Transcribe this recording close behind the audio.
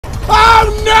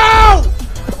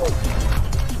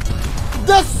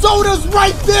The soda's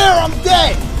right there. I'm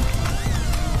dead.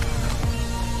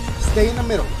 Stay in the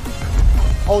middle.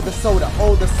 Oh, the soda.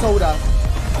 Oh, the soda.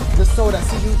 The soda.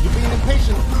 See, you're being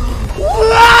impatient.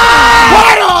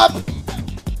 What up?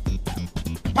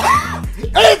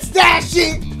 It's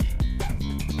Dashie.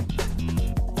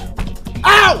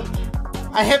 Ow!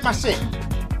 I hit my shit.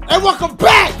 And welcome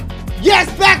back. Yes,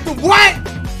 back to what?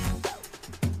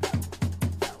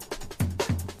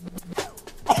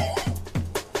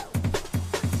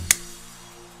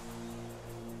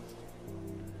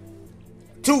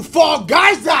 To Fall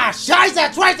Guys, that's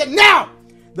right. Now,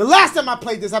 the last time I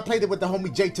played this, I played it with the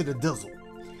homie J to the Dizzle.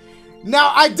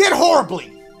 Now, I did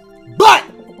horribly, but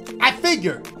I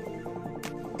figured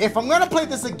if I'm gonna play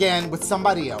this again with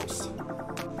somebody else,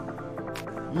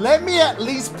 let me at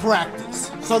least practice.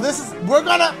 So this is, we're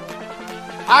gonna,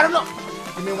 I don't know.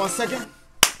 Give me 1 second.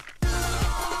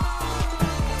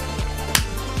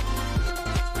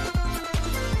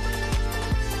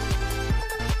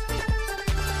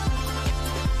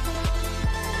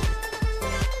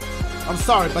 I'm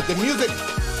sorry, but the music.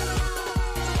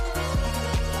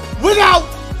 Without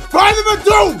further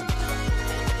ado,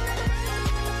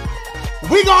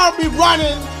 we're gonna be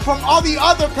running from all the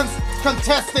other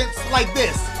contestants like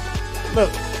this.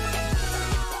 Look.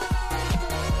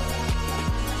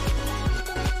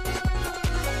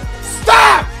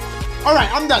 Stop! All right,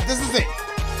 I'm done. This is it.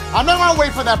 I'm not gonna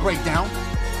wait for that breakdown.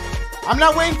 I'm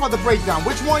not waiting for the breakdown.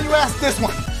 Which one you asked? This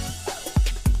one.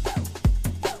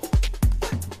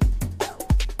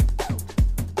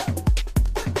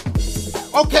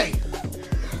 Okay,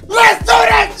 let's do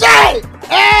that shit!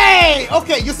 Hey!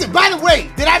 Okay, you see, by the way,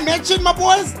 did I mention, my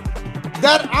boys,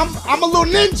 that I'm a little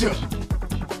ninja?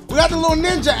 We got the little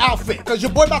ninja outfit, because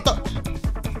your boy about to...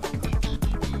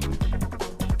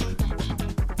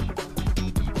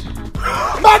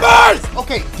 My boys!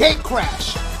 Okay, gate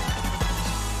crash.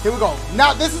 Here we go.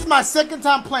 Now, this is my second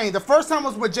time playing. The first time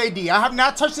was with JD. I have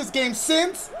not touched this game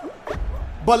since,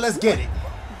 but let's get it.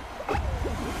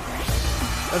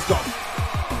 Let's go.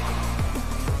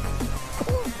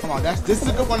 Come on, this is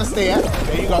a good one to stay at.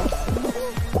 There you go.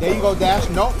 There you go, Dash.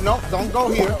 No, no, don't go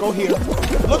here. Go here.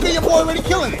 Look at your boy already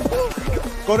killing it.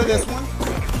 Go to this one.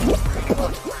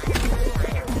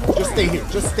 Just stay here.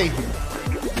 Just stay here.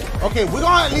 Okay, we're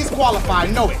gonna at least qualify.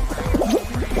 Know it.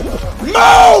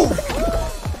 Move!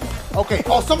 Okay.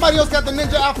 Oh, somebody else got the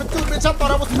ninja outfit too, bitch. I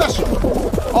thought I was special.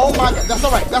 Oh my god. That's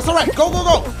all right. That's all right. Go, go,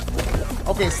 go.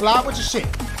 Okay, slide with your shit.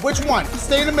 Which one?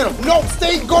 Stay in the middle. No,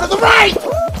 stay. Go to the right.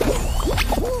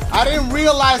 I didn't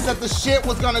realize that the shit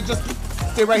was gonna just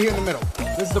stay right here in the middle.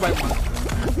 This is the right one.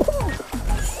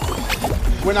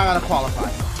 We're not gonna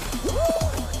qualify.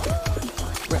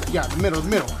 Yeah, the middle, the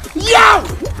middle. Yo!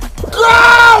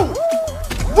 Go!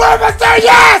 We're Mr.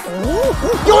 Yes!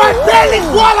 You are barely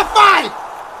qualified!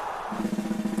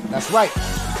 That's right.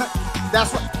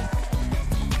 That's right.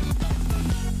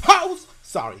 House!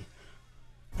 Sorry.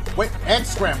 Wait, egg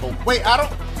scramble. Wait,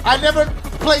 I never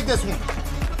played this one.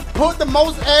 Put the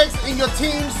most eggs in your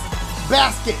team's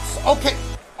baskets. Okay,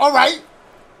 all right.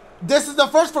 This is the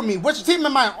first for me. Which team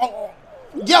am I? Oh,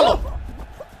 yellow.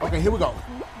 Okay, here we go.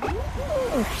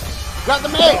 Grab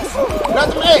them eggs. Grab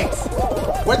them eggs.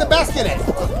 Where's the basket at?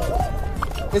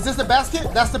 Is this the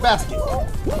basket? That's the basket.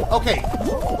 Okay.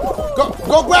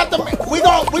 Go grab them. We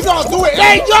gonna do it.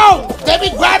 Hey, yo! They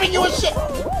be grabbing you and shit.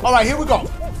 All right, here we go.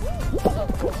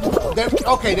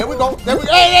 Okay, there we go.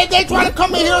 Hey, they trying to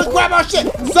come in here and grab our shit.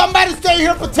 Somebody stay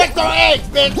here and protect our eggs,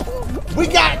 bitch. We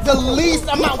got the least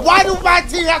amount. Why do my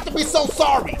team have to be so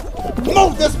sorry?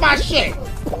 Move, this my shit.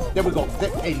 There we go.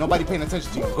 Hey, nobody paying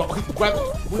attention to you. Go grab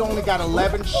it. We only got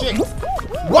 11 shits.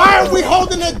 Why are we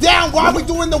holding it down? Why are we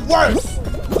doing the worst?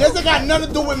 This ain't got nothing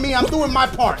to do with me. I'm doing my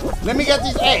part. Let me get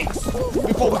these eggs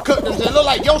before we cook them. They look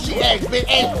like Yoshi eggs, bitch.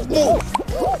 Hey, move.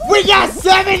 We got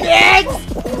 7 eggs?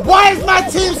 Why is my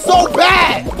team so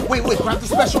bad? Wait, grab the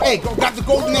special egg. Go grab the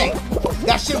golden egg.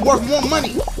 That shit worth more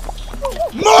money.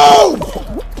 Move!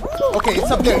 Okay,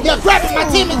 it's up there. Yeah, grab it. My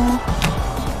team is...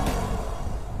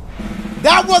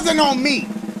 That wasn't on me.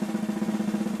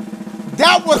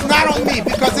 That was not on me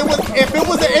because if it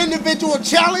was an individual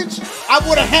challenge, I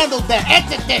would have handled that.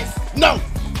 Exit this. No.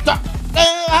 Stop.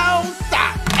 Oh,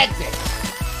 stop. Exit.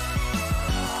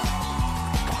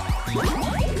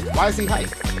 Why is he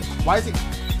hiding? Why is he...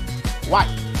 Why?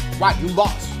 Why? You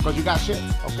lost because you got shit?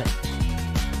 Okay.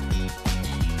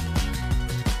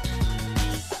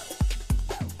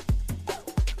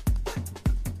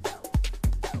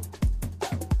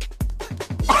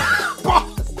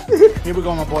 Here we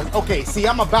go, my boys. Okay, see,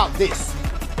 I'm about this.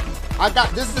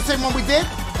 This is the same one we did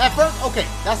at first? Okay,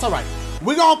 that's all right.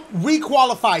 We're going to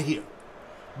re-qualify here.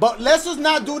 But let's just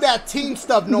not do that team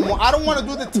stuff no more. I don't want to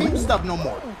do the team stuff no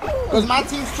more. Because my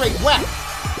team's straight whack.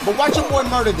 But watch your boy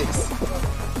murder this.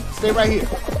 Stay right here.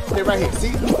 Stay right here.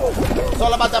 See? It's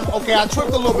all about that. Okay, I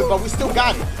tripped a little bit, but we still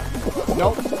got it.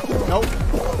 Nope. Nope.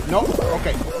 Nope.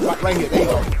 Okay. Right here. There you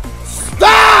go.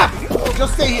 Stop!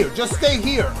 Just stay here. Just stay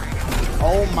here.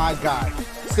 Oh my God.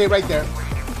 Stay right there.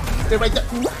 Stay right there.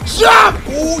 Jump!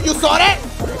 Ooh, you saw that?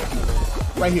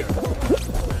 Right here.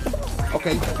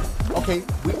 Okay. Okay.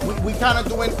 We kind of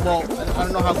doing, well, I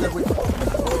don't know how good we...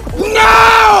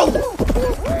 No!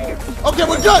 Okay,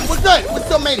 we're good. We're good. We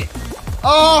still made it.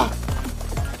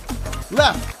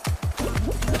 Left.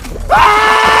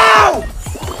 Ow!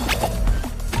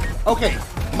 Okay.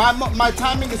 My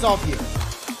timing is off here.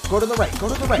 Go to the right. Go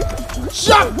to the right.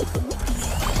 Jump!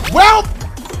 Well...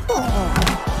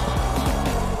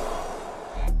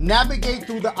 Navigate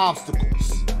through the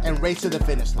obstacles and race to the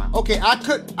finish line. Okay, I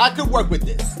could work with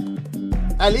this.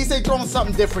 At least they throwing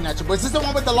something different at you. But is this the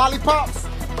one with the lollipops?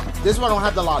 This one don't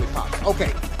have the lollipops.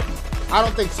 Okay. I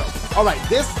don't think so. All right,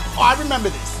 this. Oh, I remember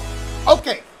this.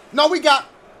 Okay. No, we got.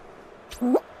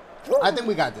 I think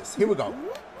we got this. Here we go.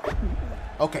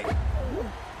 Okay.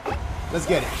 Let's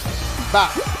get it.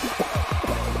 Bye.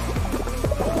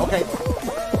 Okay.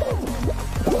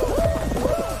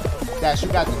 Dash, you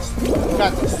got this. You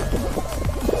got this.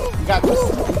 You got this.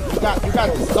 You got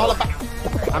this. It's all about.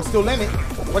 I'm still in it.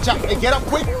 Watch out. Hey, get up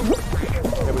quick. There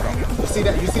we go. You see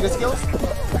that? You see the skills?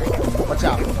 Watch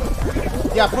out.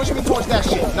 Yeah, push me towards that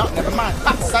shit. No, never mind.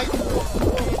 Hot sight.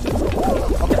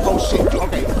 Okay. Oh shit.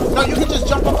 Okay. No, you can just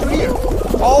jump up through here.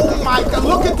 Oh my God.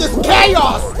 Look at this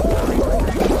chaos.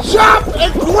 Jump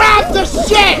and grab the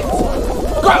shit.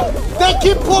 Go. They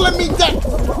keep pulling me down.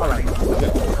 All right.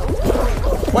 Good.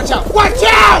 Watch out. Watch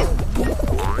out.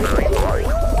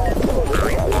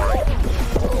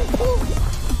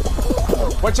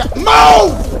 Watch out.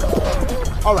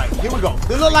 Move. All right. Here we go.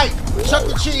 They look like Chuck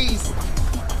E. Cheese.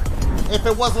 If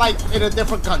it was like in a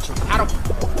different country. I don't...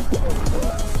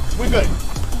 We're good.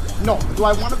 No. Do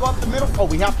I want to go up the middle? Oh,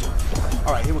 we have to.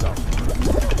 All right, here we go.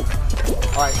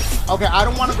 All right. Okay, I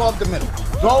don't want to go up the middle.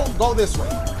 Go this way.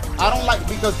 I don't like...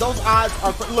 Because those odds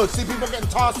are... Look, see people getting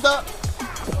tossed up?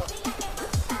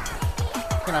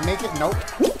 Can I make it? Nope.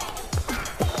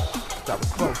 That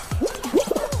was close.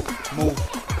 Move.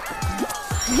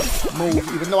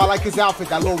 Move. Even though I like his outfit,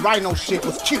 that little rhino shit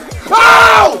was cute.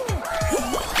 Oh!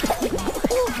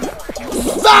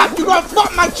 Stop! You're gonna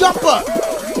fuck my jumper!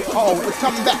 Uh-oh, it's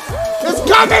coming back. It's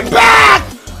coming back!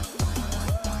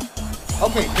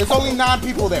 Okay, there's only 9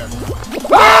 people there.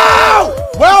 Oh!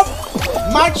 Well,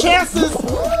 my chances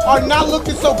are not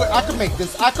looking so good. I can make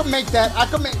this. I can make that. I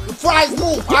can make... Fries,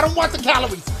 move. I don't want the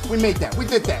calories. We made that. We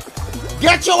did that.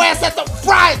 Get your ass at the...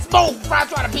 Fries, move. Fries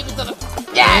trying to beat me to the...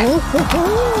 Yeah!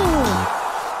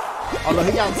 Oh, no,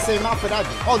 he got the same outfit I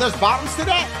did. Oh, there's bottoms to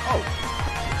that? Oh.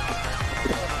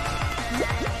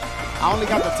 I only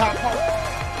got the top part.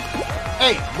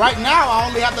 Hey, right now I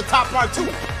only have the top part too.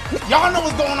 Y'all know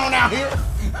what's going on out here.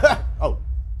 Oh.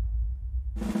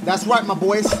 That's right, my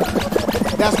boys.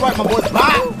 That's right, my boys.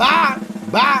 Bye, bye,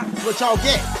 bye. That's what y'all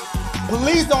get.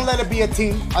 Please don't let it be a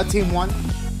team one.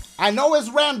 I know it's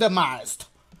randomized,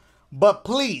 but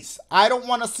please, I don't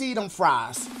want to see them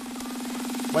fries.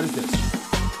 What is this?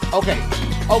 Okay,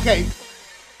 okay.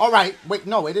 All right, wait,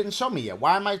 no, it didn't show me yet.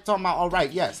 Why am I talking about all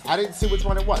right? Yes, I didn't see which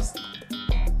one it was.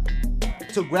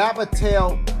 To grab a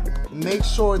tail, make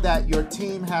sure that your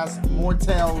team has more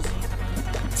tails.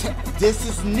 This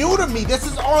is new to me. This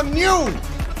is all new.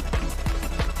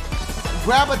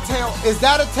 Grab a tail. Is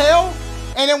that a tail?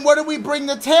 And then where do we bring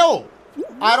the tail?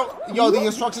 I don't, yo, the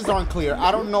instructions aren't clear.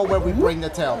 I don't know where we bring the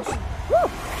tails.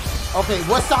 Okay,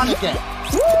 what's Sonic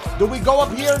at? Do we go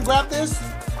up here and grab this?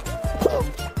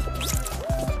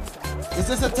 Is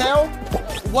this a tail?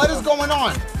 What is going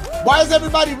on? Why is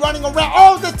everybody running around?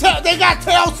 Oh, the tail, they got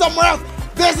tails somewhere else.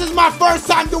 This is my first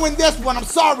time doing this one. I'm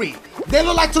sorry. They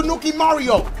look like Tanuki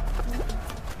Mario.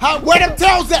 Where them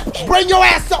tails at? Bring your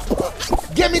ass up.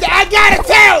 Give me that. I got a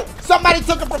tail. Somebody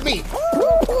took it from me.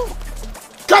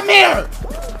 Come here.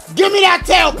 Give me that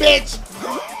tail, bitch.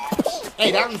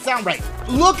 Hey, that doesn't sound right.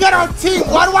 Look at our team.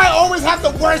 Why do I always have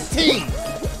the worst team?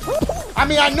 I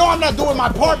mean, I know I'm not doing my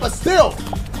part, but still.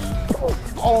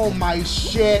 Oh my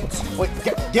shit. Wait,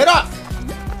 get up.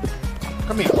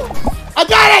 Come here. I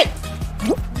got it.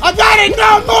 I got it.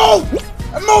 No, move.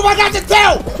 Move, I got the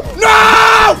tail.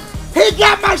 No. He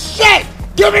got my shit.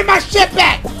 Give me my shit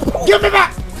back. Give me my...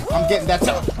 I'm getting that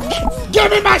tail. Give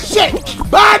me my shit.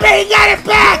 Bobby, he got it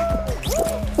back.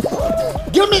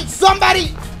 Give me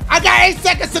somebody. I got 8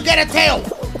 seconds to get a tail.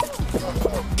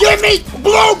 Give me,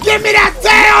 Blue, give me that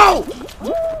tail.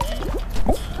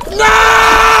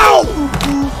 No!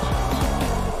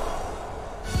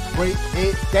 Break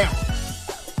it down.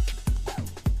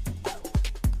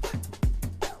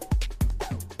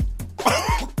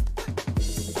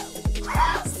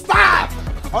 Stop!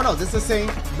 Oh no, this is the same,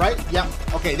 right? Yeah.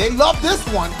 Okay, they love this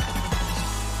one.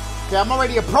 Okay, I'm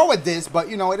already a pro at this, but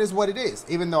you know, it is what it is.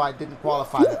 Even though I didn't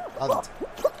qualify the other time.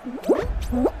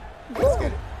 Let's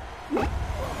get it.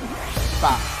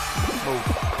 Stop. Move.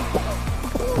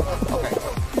 Okay.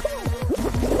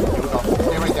 Here we go.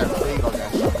 Stay right there. There you go,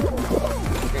 Dash.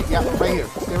 Okay, yeah, right here.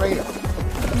 Stay right here.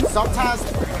 Sometimes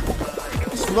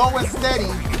slow and steady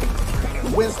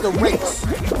wins the race.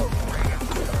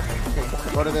 Okay,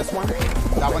 go to this one.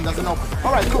 That one doesn't open.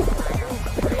 Alright, cool.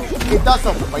 It does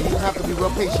open, but you just have to be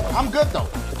real patient. I'm good though.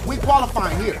 We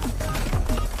qualifying here.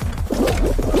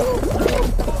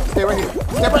 Stay right here.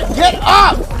 Stay right. Get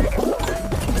up!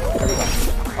 There we go.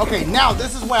 Okay, now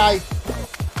this is where I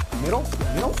middle?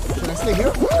 Should I stay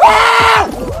here? Ah!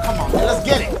 Come on, man, let's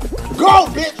get it. Go,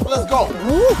 bitch! Let's go.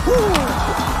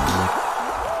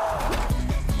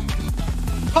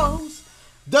 Pose.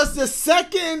 Does the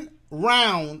second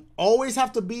round always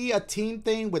have to be a team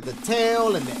thing with the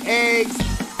tail and the eggs?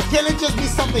 Can it just be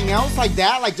something else like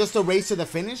that? Like just a race to the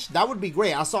finish? That would be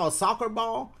great. I saw a soccer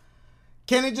ball.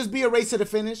 Can it just be a race to the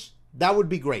finish? That would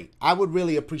be great. I would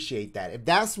really appreciate that. If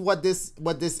that's what this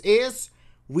is,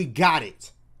 we got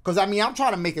it. Because, I mean, I'm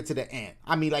trying to make it to the end.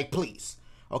 I mean, like, please.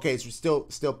 Okay, it's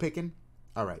still picking?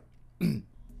 All right.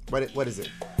 What is it?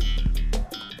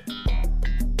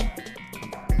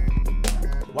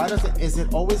 Why is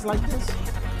it always like this?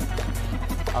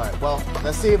 All right, well,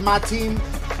 let's see if my team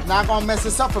not going to mess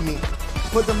this up for me.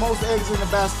 Put the most eggs in the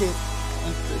basket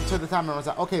until the timer runs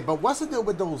out. Okay, but what's the deal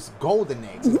with those golden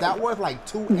eggs? Is that worth like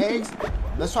 2 eggs?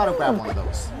 Let's try to grab one of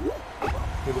those.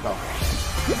 Here we go.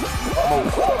 Move.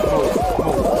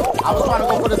 I was trying to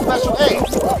go for the special egg.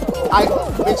 I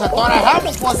thought I had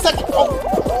one for a second. Oh.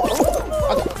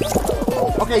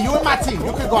 Okay, you and my team.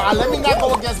 You can go. Let me not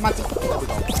go against my team. There we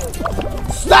go.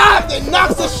 Stop! They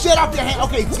knocks the shit off your hand.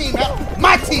 Okay, team.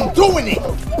 My team doing it.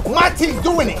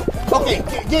 Okay,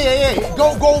 yeah.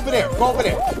 Go over there.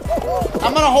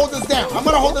 I'm gonna hold this down.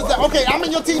 Okay, I'm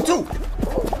in your team too.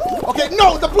 Okay,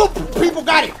 no, the blue people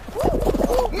got it.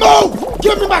 Move!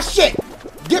 Give me my shit.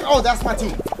 Oh, that's my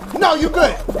team. No, you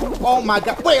good. Oh my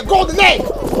god. Wait, a golden egg.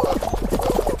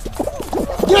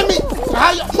 Give me.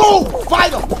 How you move?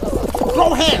 Fight them.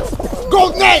 Throw hands.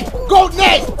 Golden egg.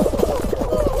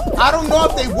 I don't know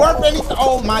if they work anything.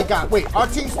 Oh my god. Wait, our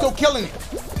team's still killing it.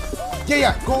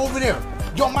 Yeah. Go over there.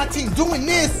 Yo, my team doing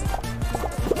this.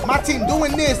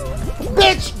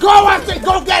 Bitch, go out there.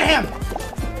 Go get him.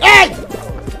 Hey!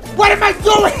 What am I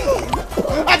doing?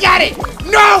 I got it.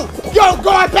 No! Yo,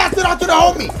 go and pass it on to the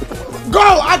homie. Go!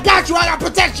 I got you. I gotta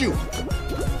protect you.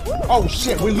 Oh,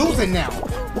 shit. We're losing now.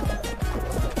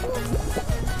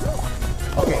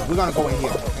 Okay, we're gonna go in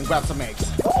here and grab some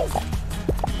eggs.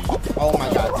 Oh, my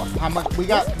God. How much? We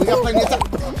got plenty of time.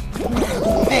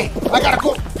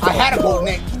 I had a golden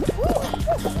egg.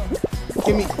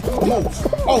 Give me. Move.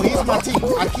 Oh, he's my team.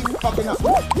 I keep fucking up.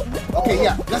 Okay,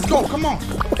 yeah. Let's go. Come on.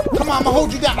 I'm gonna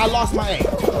hold you down. I lost my egg.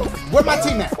 Where my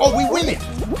team at? Oh, we win it.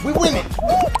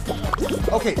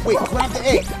 Okay, wait. Grab the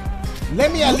egg.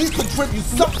 Let me at least contribute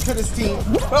something to this team.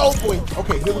 Oh, boy.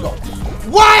 Okay, here we go.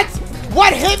 What?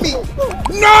 What hit me?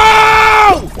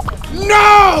 No!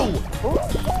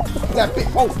 That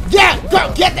bitch. Oh, yeah.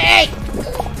 Go. Get the egg.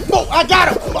 Oh, I got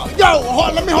him. Yo,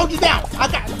 let me hold you down.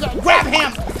 Grab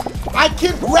him. I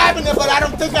keep grabbing it, but I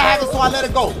don't think I have it, so I let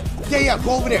it go. Yeah.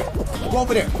 Go over there.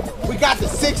 We got the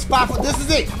 6-5. This is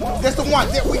it. This the one.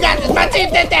 We got it. My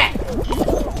team did that.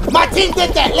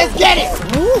 Let's get it.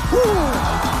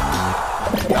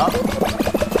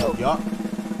 Yup.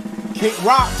 Kick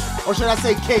rocks, or should I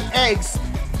say kick eggs.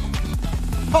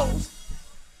 Pose.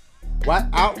 What?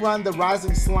 Outrun the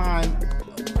rising slime.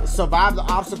 Survive the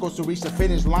obstacles to reach the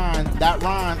finish line. That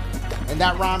rhyme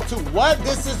too. What?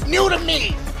 This is new to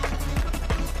me.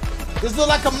 This looks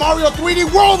like a Mario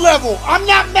 3D World level. I'm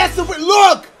not messing with.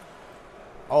 Look.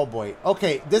 Oh boy.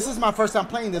 Okay, this is my first time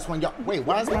playing this one, y'all. Wait,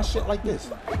 why is my shit like this?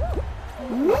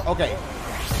 Okay,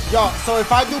 y'all. So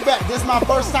if I do bad, this is my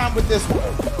first time with this one.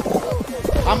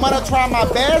 I'm gonna try my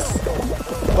best,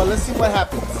 but let's see what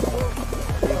happens.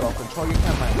 There you go. Control your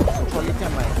camera.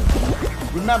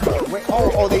 Remember, wait.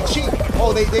 Oh, they cheat.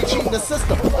 Oh, they cheating the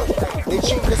system. They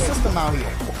cheating the system out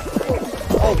here.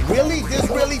 Oh, really? This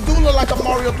really do look like a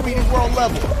Mario 3D World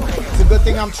level. It's a good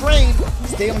thing I'm trained.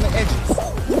 Stay on the edges.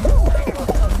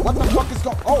 What the fuck is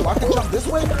going? Oh, I can jump this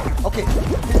way? Okay.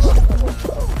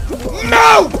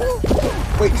 No!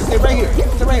 Wait, stay right here.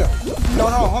 No,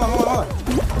 hold on.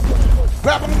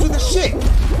 Grab onto the shit.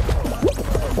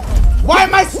 Why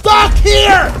am I stuck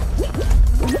here?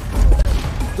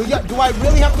 Do I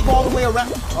really have to go all the way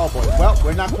around? Oh boy, well,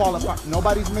 we're not qualified.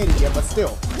 Nobody's made it yet, but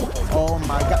still. Oh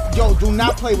my god. Yo, do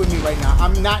not play with me right now.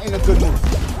 I'm not in a good mood.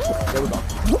 There we go.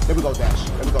 There we go, Dash.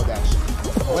 There we go, Dash.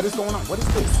 What is going on? What is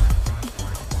this?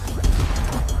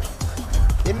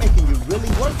 They're making you really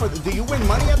work for this. Do you win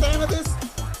money at the end of this?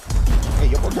 Hey,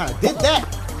 yo, what kind of did that?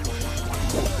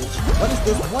 What is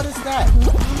this? What is that?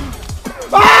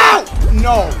 Oh!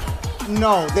 No.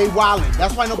 No, they wildin'.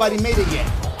 That's why nobody made it yet.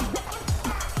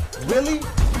 Really?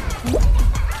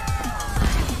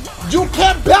 You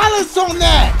can't balance on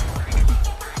that!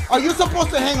 Are you supposed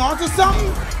to hang on to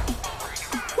something?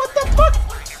 What the fuck?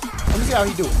 Let me see how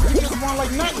he do it. He just run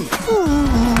like nothing.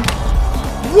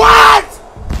 What?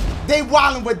 They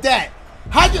wildin' with that.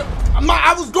 How you?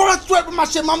 I was going straight with my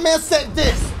shit. My man said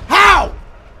this. How?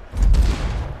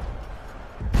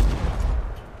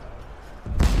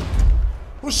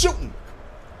 Who's shooting?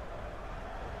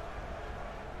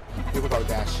 Here we go,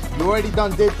 Dash. You already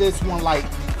done did this one like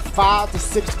 5 to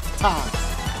 6 times.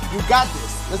 You got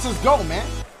this. Let's just go, man.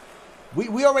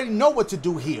 We already know what to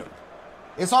do here.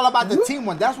 It's all about the team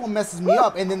one. That's what messes me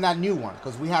up. And then that new one.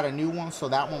 Because we had a new one. So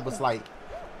that one was like,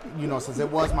 you know, since it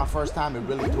was my first time, it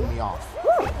really threw me off.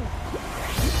 Let's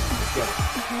get it.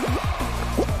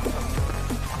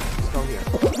 Let's go here.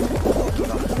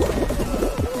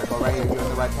 Go right here. You're in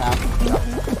the right path.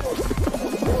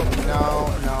 No,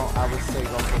 I would say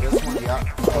go for this one. Yup.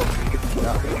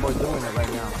 This boy doing it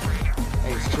right now.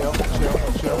 Hey, chill.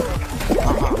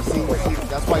 See,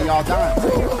 that's why y'all dying.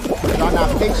 Y'all not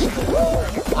patient.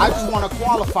 I just want to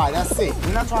qualify. That's it.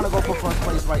 We're not trying to go for first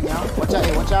place right now. Watch out,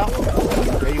 hey, watch out.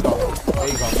 There you go.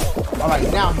 All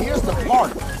right, now here's the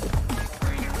part.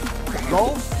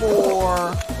 Go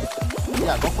for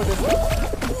this one.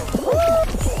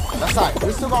 That's all right.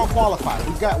 We're still gonna qualify.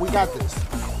 We got this.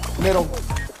 Middle.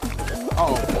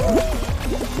 Uh-oh.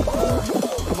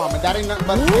 Come on, man. That ain't nothing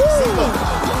but a fix. See, look.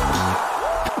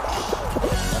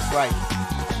 That's right.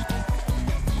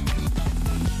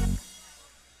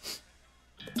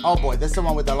 Oh boy, this is the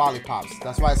one with the lollipops.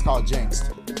 That's why it's called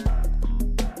Jinxed.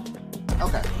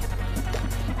 Okay.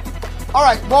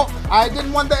 Alright, well, I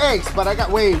didn't want the eggs, but I got...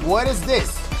 Wait, what is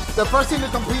this? The first thing to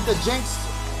complete the Jinxed...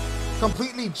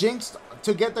 Completely Jinxed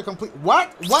to get the complete...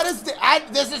 What? What is the...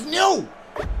 This is new!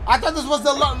 I thought this was the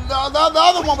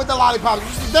other one with the lollipops.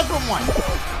 This is a different one.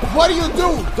 What do you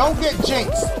do? Don't get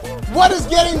jinxed. What is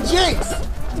getting jinxed?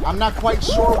 I'm not quite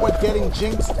sure what getting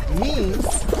jinxed means.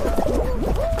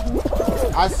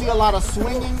 I see a lot of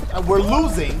swinging. We're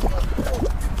losing.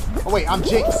 Oh, wait, I'm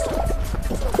jinxed.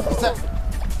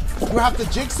 You have to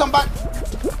jinx somebody?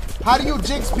 How do you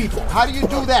jinx people? How do you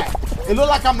do that? It look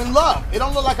like I'm in love. It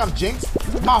don't look like I'm jinxed.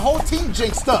 My whole team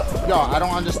jinxed up. Y'all, I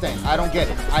don't understand. I don't get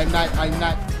it.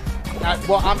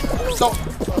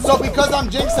 So because I'm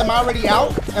jinxed, am I already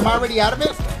out? Am I already out of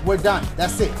it? We're done.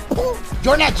 That's it.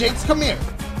 You're not jinxed. Come here.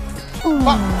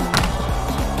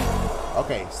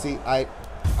 Okay, see, I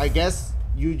guess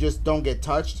you just don't get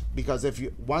touched because if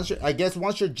you once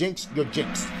you're jinxed, you're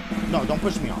jinxed. No, don't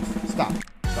push me off. Stop.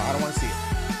 So I don't want to see it.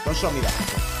 Don't show me that.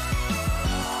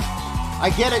 I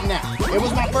get it now. It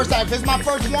was my first time. If it's my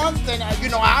first one, then you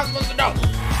know I'm supposed to know.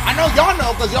 I know y'all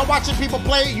know because y'all watching people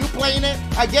play. You playing it.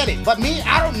 I get it. But me,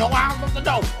 I don't know how I'm supposed to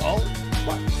know. Oh,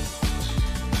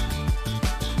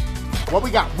 what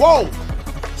we got? Whoa,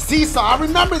 seesaw. I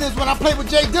remember this when I played with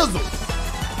Jay Dizzle.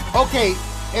 Okay,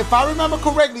 if I remember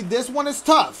correctly, this one is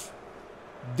tough.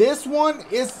 This one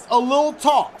is a little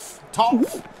tough.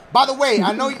 By the way,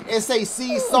 I know it say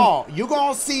seesaw. You're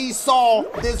gonna see Saw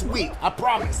this week. I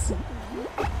promise.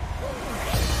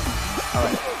 All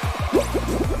right.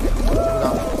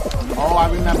 Oh, I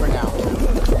remember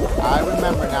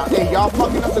now. Hey, y'all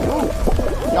fucking up the groove.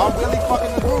 Y'all really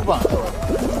fucking the groove up. Boom.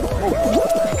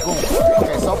 Boom.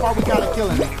 Okay, so far we kind of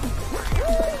killing it.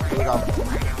 Here we go.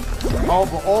 Oh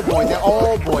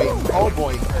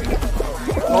boy.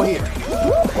 Go here.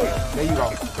 There you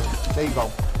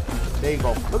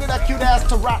go. Look at that cute ass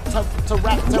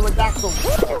pterodactyl.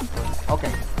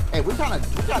 Okay. Hey, we kind of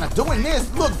doing this.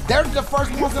 Look, they're the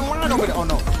first ones in line over there. Oh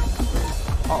no.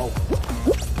 Uh-oh.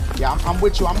 Yeah, I'm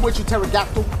with you,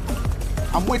 pterodactyl.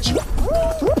 I'm with you.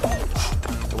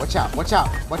 Watch out.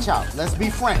 Let's be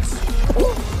friends.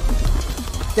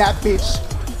 That bitch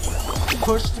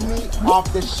pushed me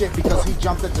off this shit because he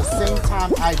jumped at the same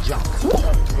time I jumped.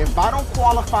 If I don't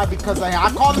qualify because I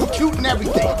call him cute and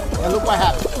everything, and look what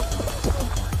happened.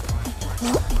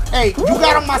 Hey, you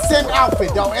got on my same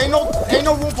outfit though. Ain't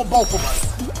no room for both of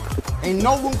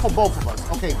us.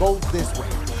 Okay, go this way.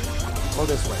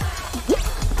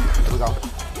 Here we go.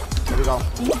 Here we go.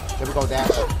 Here we go,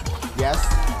 Dash. Yes.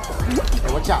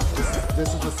 Hey, watch out. This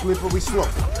is a slippery slope.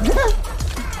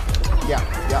 Yeah.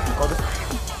 Go this.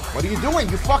 What are you doing?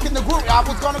 You fucking the group. I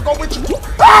was gonna go with you.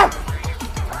 Ah!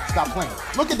 Stop playing.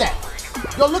 Look at that.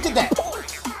 Yo, look at that.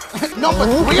 Number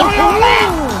 3 on your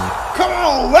lap. Come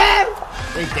on, man.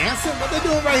 They dancing? What they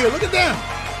doing right here? Look at them.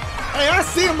 Hey, I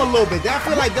see them a little bit. I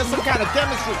feel like there's some kind of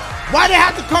chemistry. Why they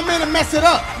have to come in and mess it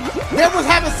up? They was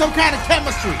having some kind of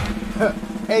chemistry.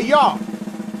 Hey, y'all.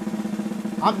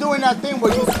 I'm doing that thing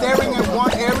where you're staring in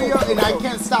one area and I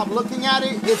can't stop looking at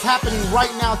it. It's happening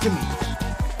right now to me.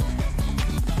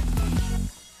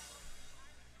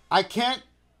 I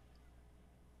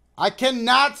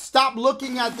cannot stop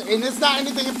looking at and it's not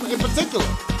anything in particular.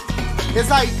 It's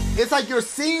like you're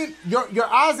seeing your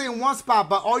eyes are in one spot,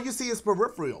 but all you see is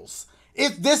peripherals.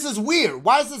 This is weird.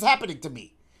 Why is this happening to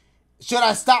me? Should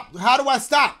I stop? How do I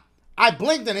stop? I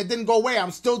blinked and it didn't go away. I'm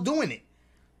still doing it.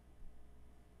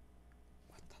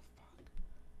 What the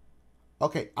fuck?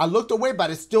 Okay, I looked away, but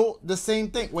it's still the same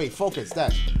thing. Wait, focus,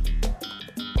 Dash.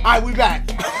 All right, we back.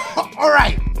 All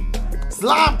right.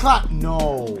 Slime clock.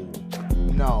 No.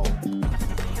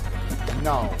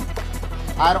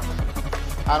 I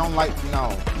don't like,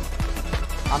 no.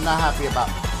 I'm not happy about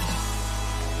it.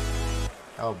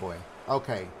 Oh boy.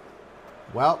 Okay.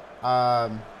 Well,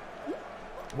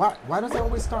 why does it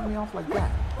always start me off like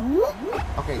that?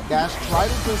 Okay, Dash, try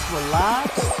to just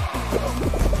relax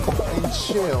and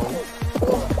chill.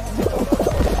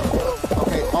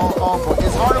 Okay, oh boy.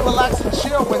 It's hard to relax and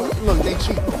chill when, look, they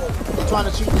cheat. They're trying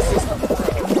to cheat the system.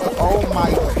 Oh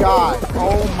my God.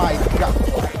 Oh my God.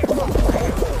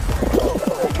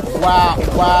 Wow.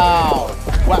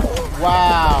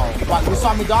 You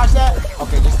saw me dodge that?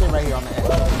 Okay, just stay right here on the edge.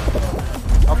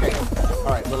 Okay.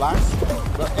 All right, relax.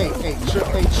 Hey,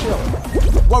 chill.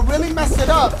 What really messed it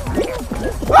up?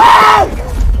 Ah!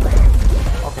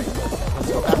 Okay,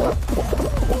 let's go back up.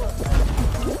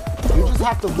 You just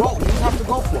have to roll. You just have to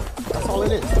go for it. That's all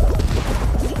it is.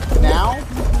 Now.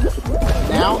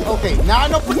 Okay, now I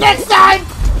know for next time.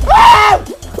 Ah!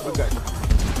 We're good.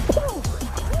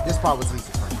 This part was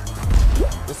easy.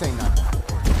 This ain't nothing.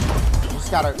 You just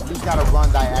gotta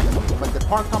run diagonally. But the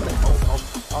part coming.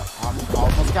 I'm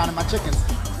almost counting my chickens.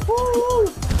 Woo!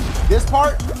 This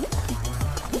part.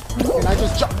 Can I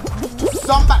just jump?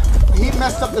 Somebody. He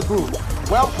messed up the groove.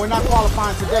 Well, we're not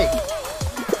qualifying today.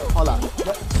 Hold on.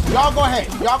 Y'all go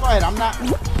ahead. I'm not.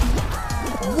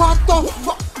 What the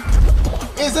fuck?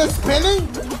 Is it spinning?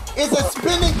 Is it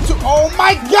spinning to? Oh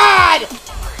my God!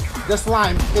 The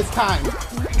slime. It's time.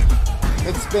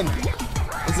 It's spinning.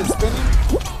 Is it spinning?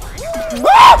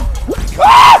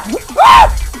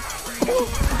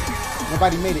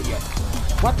 Nobody made it yet.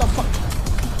 What the fuck?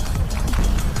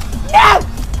 No!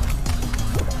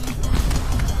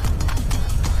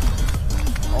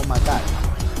 Oh my God.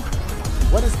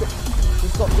 What is this?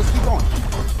 Let's keep going.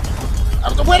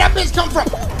 Where'd that bitch come from?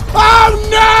 Oh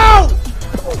no!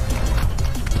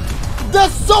 The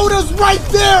soda's right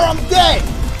there. I'm dead.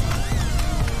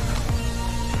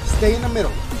 Stay in the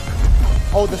middle.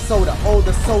 Oh, the soda.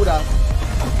 The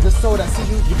soda. See,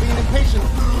 you're being impatient.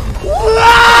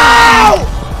 Wow!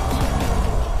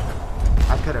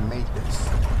 I could have made this.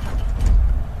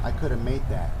 I could have made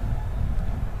that.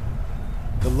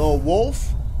 The little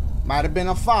wolf might have been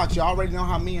a fox. You already know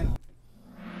how me and...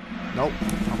 Nope.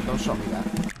 Don't show me that.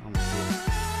 I'm serious.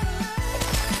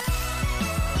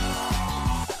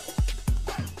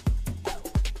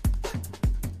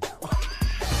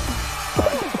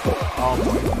 Oh,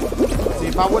 boy. See,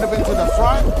 if I would have been to the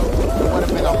front, it would have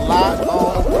been a lot.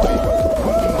 Oh, boy.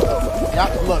 Yep,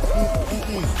 look.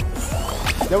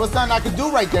 There was nothing I could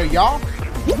do right there, y'all.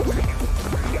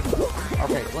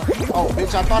 Okay. Oh,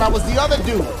 bitch, I thought I was the other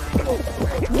dude. Go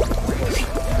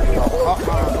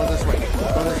this way.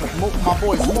 Move, my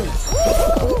boys, move.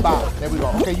 Bow. There we go.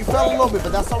 Okay, you fell a little bit,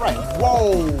 but that's all right.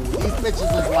 Whoa. These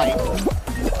bitches is like...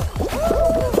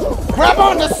 Grab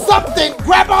onto something! I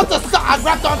grabbed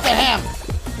onto him!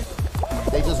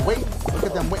 They just wait. Look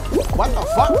at them wait. What the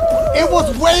fuck? It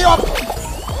was way up!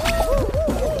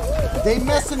 They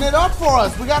messing it up for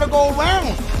us. We gotta go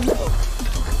around.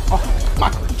 Oh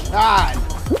my God.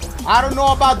 I don't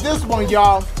know about this one,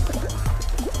 y'all.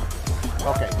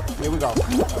 Okay, here we go.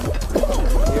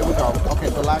 Okay,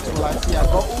 relax. Yeah,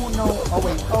 go. Oh no. Oh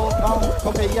wait. Oh.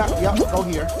 Okay, yeah. Go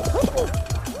here.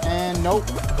 And nope.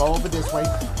 Go over this way.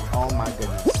 Oh my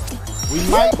goodness.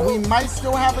 We might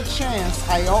still have a chance.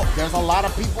 I hope. There's a lot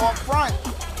of people up front.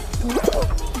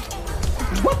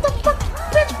 What the fuck?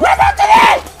 Bitch, grab onto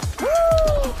that!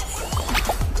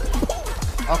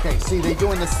 Okay, see, they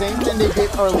doing the same thing they did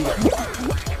earlier.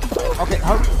 Okay,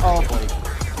 hurry. Oh boy.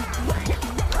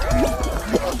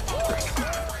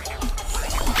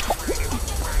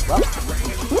 Well.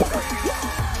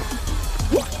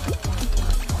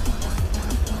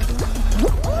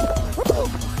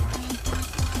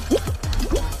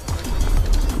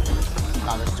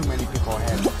 Nah, there's too many people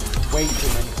ahead. Way too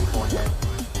many people ahead.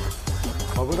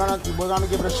 But we're gonna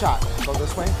give it a shot. Go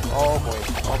this way. Oh boy.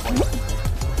 Oh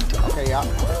boy. Okay, yeah.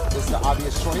 This is the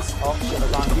obvious choice. Oh, should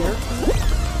have gone here.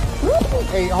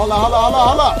 Hey, hold on.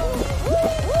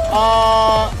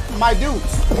 My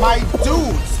dudes.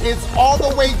 It's all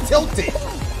the way tilted.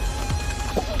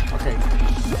 Okay.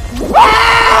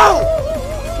 Wow!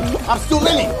 I'm still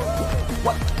in it.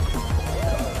 What?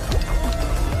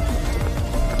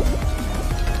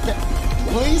 Okay.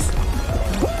 Please?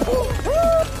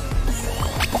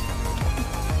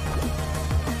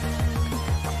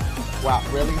 Wow,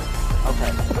 really?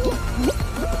 Okay.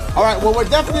 Alright, well, we're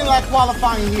definitely not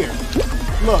qualifying here.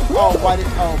 Look, oh, why did,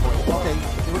 oh boy. Okay,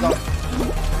 here we go.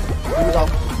 Here we go.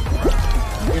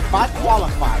 If I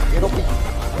qualify, it'll be...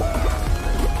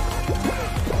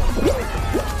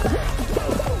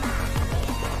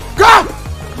 Go!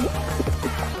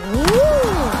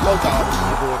 No doubt,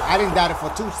 I didn't doubt it for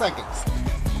 2 seconds.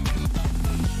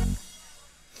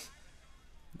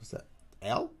 What's that?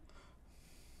 L?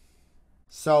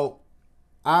 So...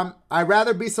 I'd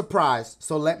rather be surprised.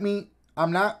 So let me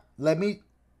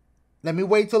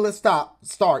wait till it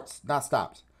starts, not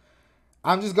stops.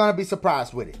 I'm just gonna be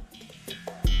surprised with it.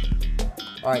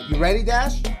 All right, you ready,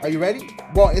 Dash? Are you ready?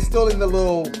 Well, it's still in the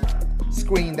little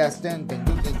screen that's then.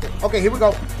 Okay, here we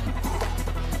go.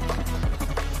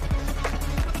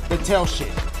 The tail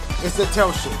shit. It's the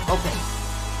tail shit. Okay.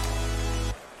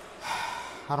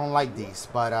 I don't like these,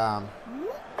 but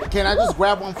can I just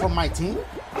grab one from my team?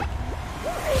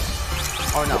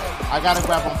 Or no, I gotta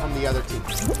grab one from the other team.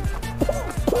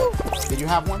 Did you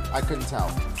have one? I couldn't tell.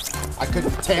 I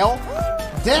couldn't tell?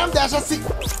 Damn, Dash, I see.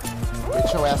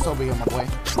 Get your ass over here, my boy.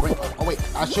 Oh, wait,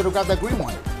 I should have got that green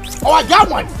one. Oh, I got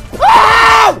one!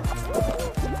 Ah!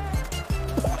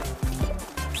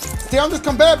 Stay on this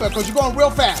conveyor belt, because you're going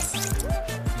real fast.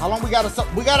 How long we gotta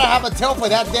have a tail for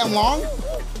that damn long?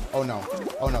 Oh, no.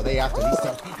 Oh, no, they after these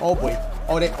tails. Oh, boy.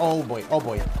 Oh, boy. Oh,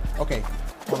 boy. Okay,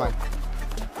 hold on.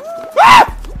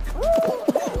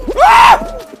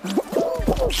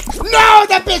 No,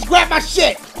 that bitch grabbed my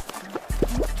shit.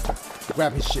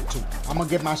 Grab his shit too. I'm gonna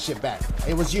get my shit back.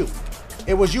 It was you.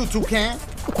 It was you, Toucan.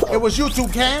 It was you,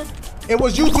 Toucan. It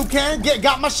was you, Toucan.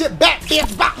 Got my shit back, bitch.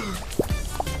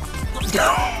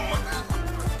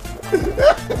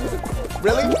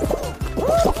 Really?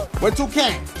 Where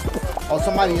Toucan? Oh,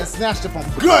 somebody has snatched it from.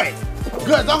 Good.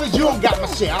 Good. As long as you don't got my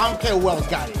shit. I don't care who else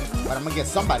got it. But I'm gonna get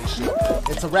somebody's shit.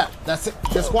 It's a wrap. That's it.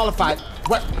 Disqualified.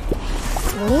 What?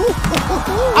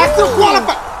 I still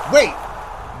qualified. Wait,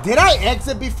 did I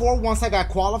exit before once I got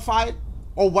qualified,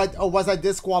 or what? Or was I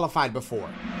disqualified before?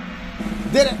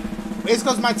 Did it? It's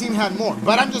because my team had more.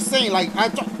 But I'm just saying, like I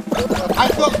feel.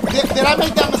 Did I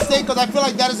make that mistake? Because I feel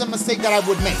like that is a mistake that I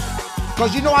would make.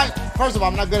 Because you know, first of all,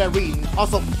 I'm not good at reading.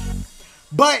 Also,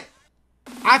 but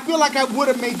I feel like I would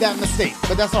have made that mistake.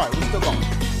 But that's all right. We're still going.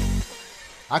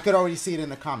 I could already see it in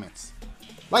the comments.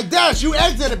 Like, Dash, you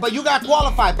exited, but you got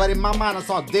qualified. But in my mind, I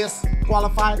saw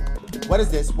disqualified. What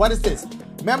is this? What is this?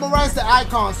 Memorize the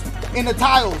icons in the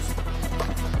tiles.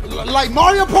 Like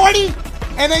Mario Party?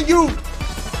 And then you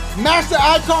mash the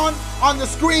icon on the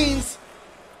screens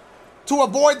to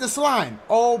avoid the slime.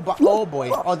 Oh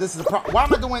boy. Oh, this is a problem. Why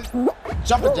am I doing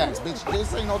jumping jacks, bitch?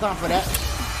 This ain't no time for that.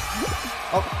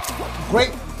 Oh,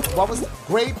 grape. What was it?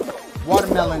 Grape,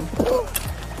 watermelon.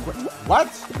 What?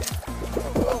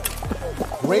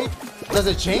 Grape? Does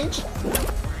it change?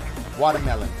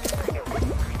 Watermelon.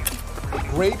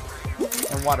 Grape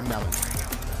and watermelon.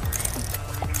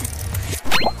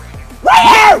 Right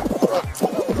here!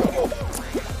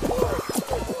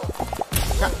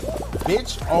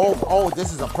 Bitch. Oh,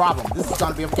 this is a problem. This is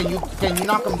gonna be a, can you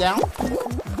knock him down?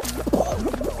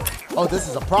 Oh, this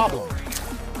is a problem.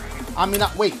 I mean,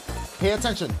 wait. Pay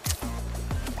attention.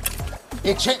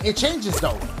 It changes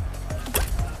though.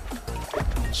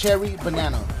 Cherry,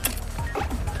 banana.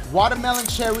 Watermelon,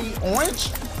 cherry,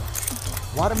 orange.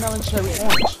 Watermelon, cherry,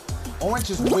 orange. Orange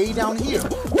is way down here.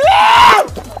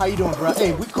 How you doing, bro?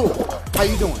 Hey, we cool. How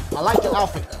you doing? I like your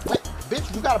outfit. Wait,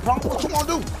 bitch, you got a problem? What you wanna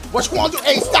do? What you wanna do?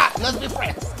 Hey, stop. Let's be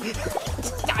friends.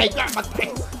 I got my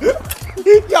face.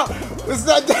 Yo, what's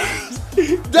that?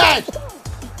 Dash.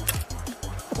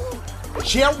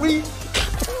 Cherry,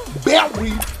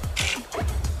 berry.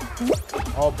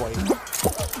 Oh boy.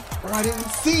 Oh, I didn't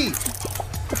see.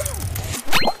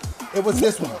 It was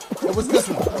this one. It was this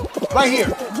one. Right here.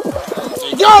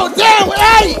 Yo, damn,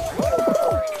 hey!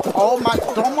 Oh my,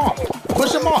 throw him off.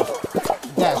 Push him off.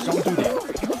 Dash, don't do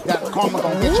that. That karma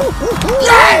gonna get you.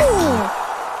 Yes!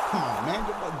 Come on, man.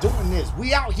 You're doing this.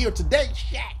 We out here today.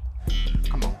 Shit.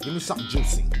 Come on, give me something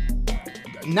juicy.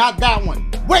 Not that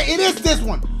one. Wait, it is this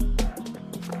one.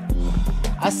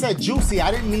 I said juicy.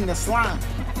 I didn't mean the slime.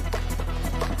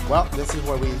 Well, this is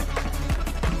where we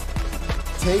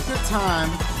take your time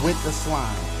with the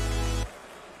slime.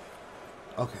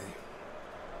 Okay.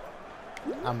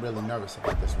 I'm really nervous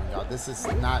about this one, y'all. This is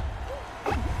not,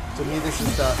 to me, this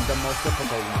is the most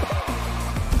difficult one.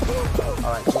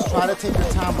 All right, just try to take your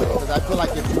time with it, because I feel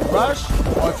like if you rush,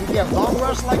 or if you get bum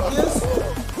rush like this,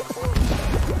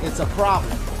 it's a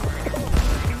problem.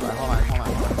 All right, hold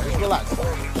on. Just relax.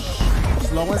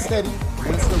 Slow and steady,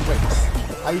 wins the race.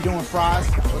 How you doing, fries?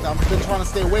 I've been trying to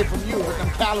stay away from you with them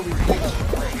calories,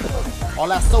 bitch. All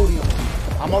that sodium.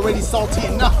 I'm already salty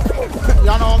enough.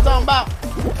 Y'all know what I'm talking about?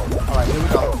 All right, here we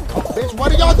go. Oh, bitch,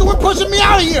 what are y'all doing pushing me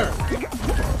out of here?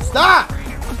 Stop!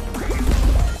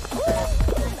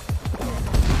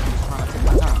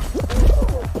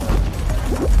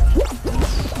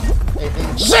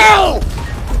 Chill!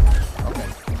 Okay,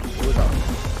 here we go.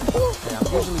 Okay, I'm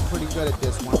usually pretty good at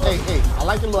this one. Hey, I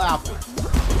like your little outfit.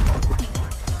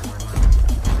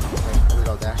 Okay, here we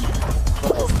go, Dash.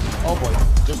 Oh boy,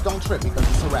 just don't trip because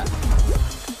it's a wrap.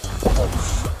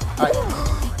 Alright.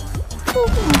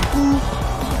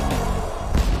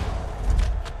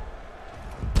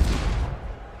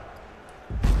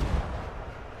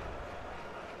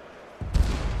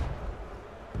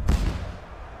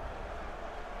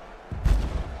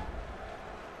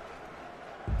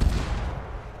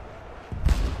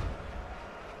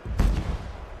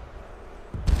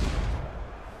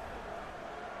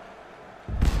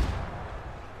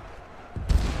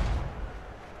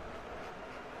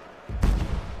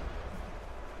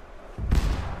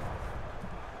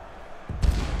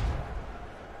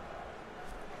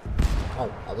 Oh,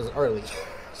 I was early.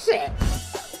 Shit.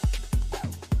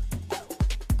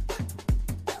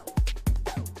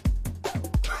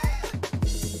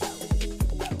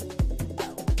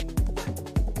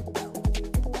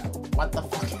 What the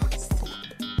fuck is this?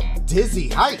 Dizzy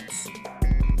Heights.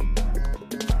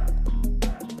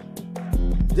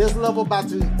 This level about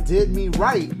to did me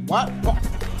right. What?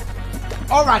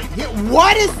 All right, here.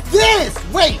 What is this?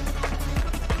 Wait.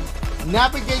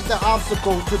 Navigate the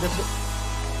obstacle to the...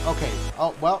 Okay.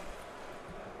 Oh, well.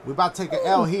 We're about to take an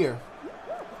L here.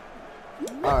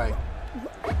 All right.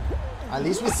 At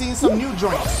least we've seen some new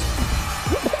joints.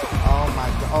 Oh, my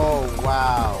God. Oh,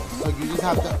 wow. So you just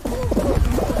have to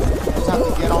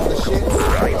get on the shit.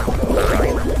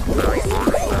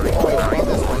 Oh, wait, go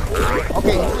this way.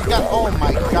 Okay, you just got... Oh,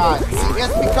 my God. See,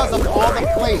 it's because of all the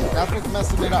plays. That's what's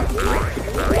messing it up.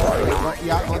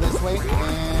 Yeah, go this way.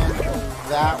 And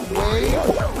that way.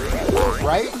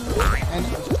 Right? And...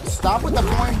 Stop with the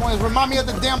boing boings. Remind me of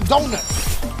the damn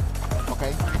donuts.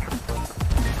 Okay.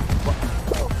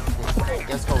 I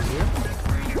guess go here.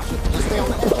 Just stay on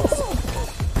the edges.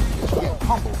 You get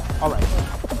humbled. All right.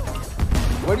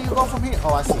 Where do you go from here?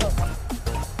 Oh, I see.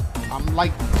 I'm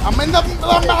like last. No,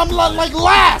 I'm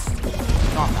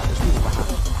not. There's people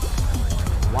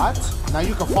behind. What? Now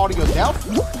you can fall to your death?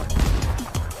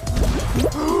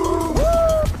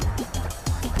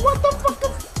 What the fuck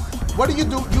is... What do? You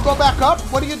go back up?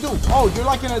 What do you do? Oh, you're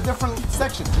like in a different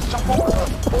section. Just jump over.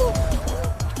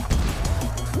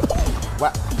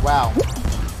 Wow.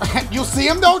 You see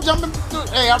him though? Jumping.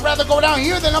 Hey, I'd rather go down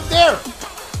here than up there.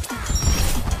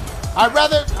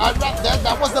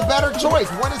 That was the better choice.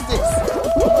 What is this?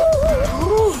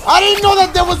 I didn't know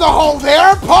that there was a hole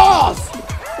there. Pause.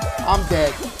 I'm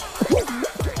dead.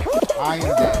 I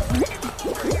am dead.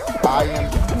 I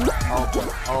am.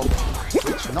 Oh.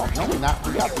 No, we're not.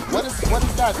 We got this. What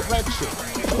is that red shit?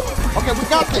 Okay, we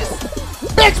got this.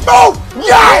 Bitch, move!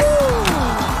 Yes!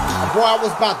 Boy, I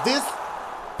was about this.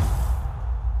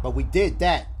 But we did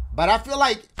that. But I feel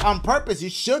like on purpose, you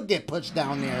should get pushed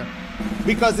down there.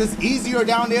 Because it's easier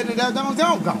down there than down.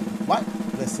 What?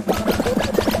 Listen.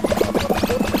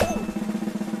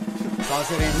 As long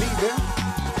as it ain't me there.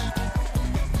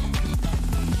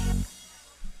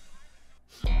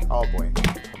 Oh, boy.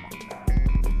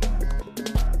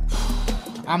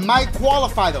 I might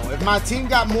qualify though. If my team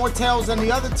got more tails than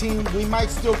the other team, we might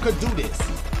still could do this.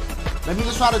 Let me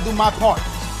just try to do my part.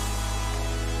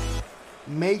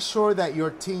 Make sure that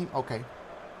your team... Okay.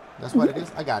 That's what it is?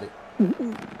 I got it.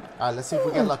 Alright, let's see if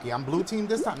we get lucky. I'm blue team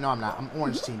this time? No, I'm not. I'm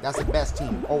orange team. That's the best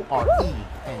team.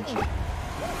 O-R-E-N-G.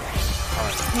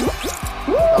 Alright.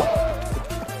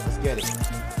 Let's get it.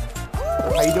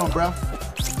 How you doing, bro?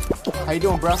 How you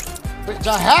doing, bro? Bitch,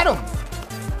 I had him.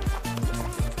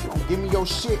 Don't give me your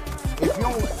shit. If you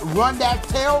don't run that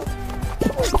tail,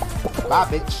 bye,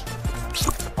 bitch.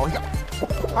 Oh,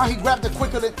 he grabbed it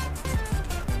quicker than.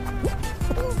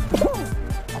 Oh,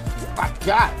 my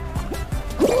God.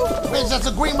 Bitch, that's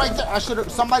a green right there. I should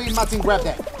have. Somebody in my team grabbed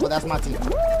that. Well, that's my team.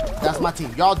 That's my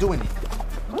team. Y'all doing it.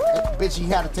 Bitch, he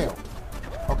had a tail.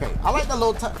 Okay, I like the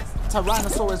little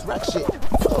Tyrannosaurus Rex shit.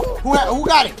 Who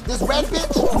got it? This red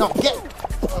bitch? No, get.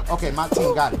 Okay, my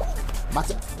team got it. What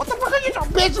the fuck are you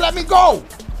doing? Bitch, let me go.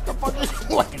 What the fuck are you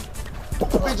doing?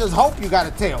 Bitches hope you got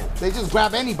a tail. They just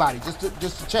grab anybody just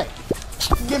to check.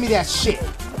 Give me that shit.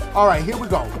 All right, here we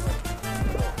go.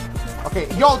 Okay,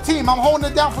 yo, team, I'm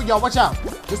holding it down for y'all. Watch out.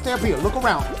 Just stay up here. Look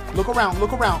around. Look around.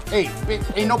 Look around. Hey, bitch,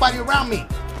 ain't nobody around me.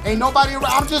 Ain't nobody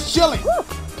around. I'm just chilling.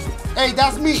 Hey,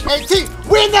 that's me. Hey, team,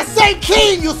 we're in the same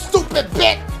team, you stupid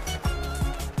bitch.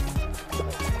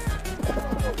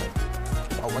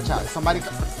 Oh, watch out. Somebody,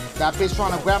 that bitch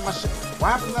trying to grab my shit.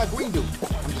 What happened to that green dude?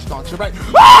 I'm just going to right.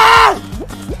 Ah!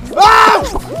 Oh!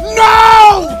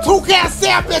 No! Toucan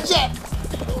Sam, bitch at.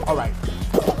 All right.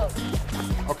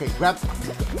 Okay, grab.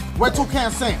 Where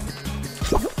Toucan Sam?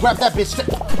 Grab that bitch.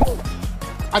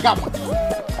 I got one.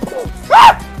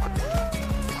 Ah!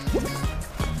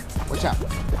 Watch out.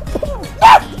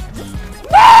 Ah!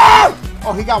 Ah!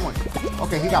 Oh, he got one.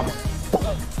 Okay, he got one.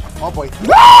 Oh, boy.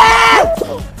 Ah!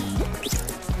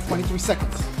 23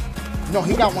 seconds. No,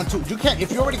 he got one, too. You can't.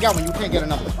 If you already got one, you can't get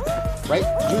another one. Right?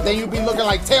 Then you'd be looking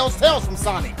like Tails from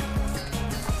Sonic.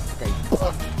 Okay.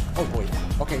 Oh, boy.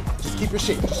 Okay, just keep your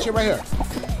shit. Just shit right here.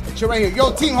 Shit right here.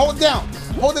 Yo, team, hold it down.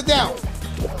 Hold it down.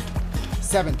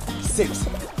 7, 6.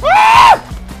 Ah!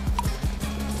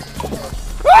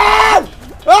 Ah!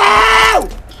 Ah!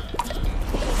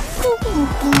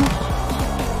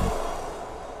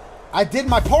 I did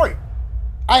my part.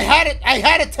 I had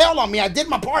a tail on me. I did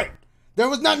my part. There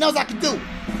was nothing else I could do.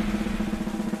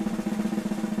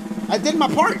 I did my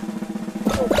part.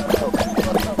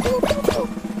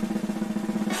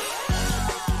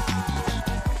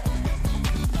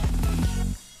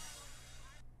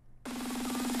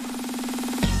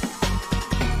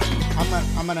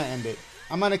 I'm gonna end it.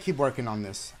 I'm gonna keep working on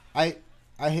this. I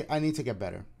need to get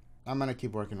better. I'm gonna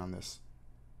keep working on this.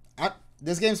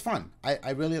 This game's fun. I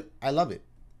love it.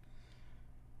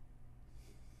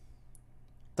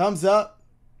 Thumbs up.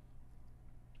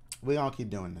 We're gonna keep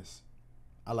doing this.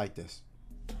 I like this.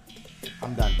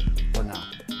 I'm done for now.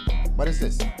 What is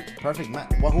this? Perfect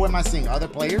match. Well, who am I seeing? Other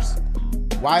players?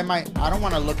 Why am I don't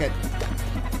want to look at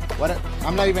what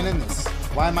I'm not even in this.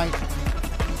 Why am I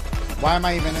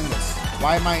even in this?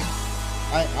 Why am I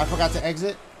forgot to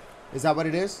exit? Is that what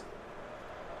it is?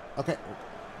 Okay.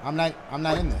 I'm not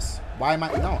in this. Why am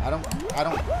I? No, I don't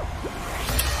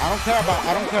care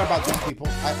about those people.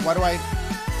 Why do I?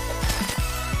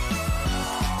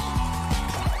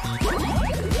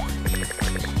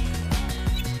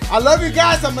 I love you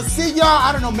guys. I'm gonna see y'all.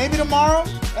 I don't know, maybe tomorrow.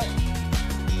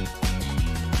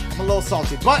 I'm a little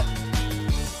salty, but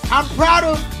I'm proud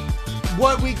of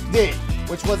what we did,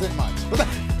 which wasn't much.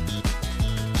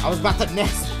 I was about to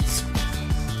next.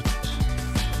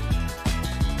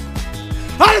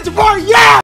 How did you party? Yeah!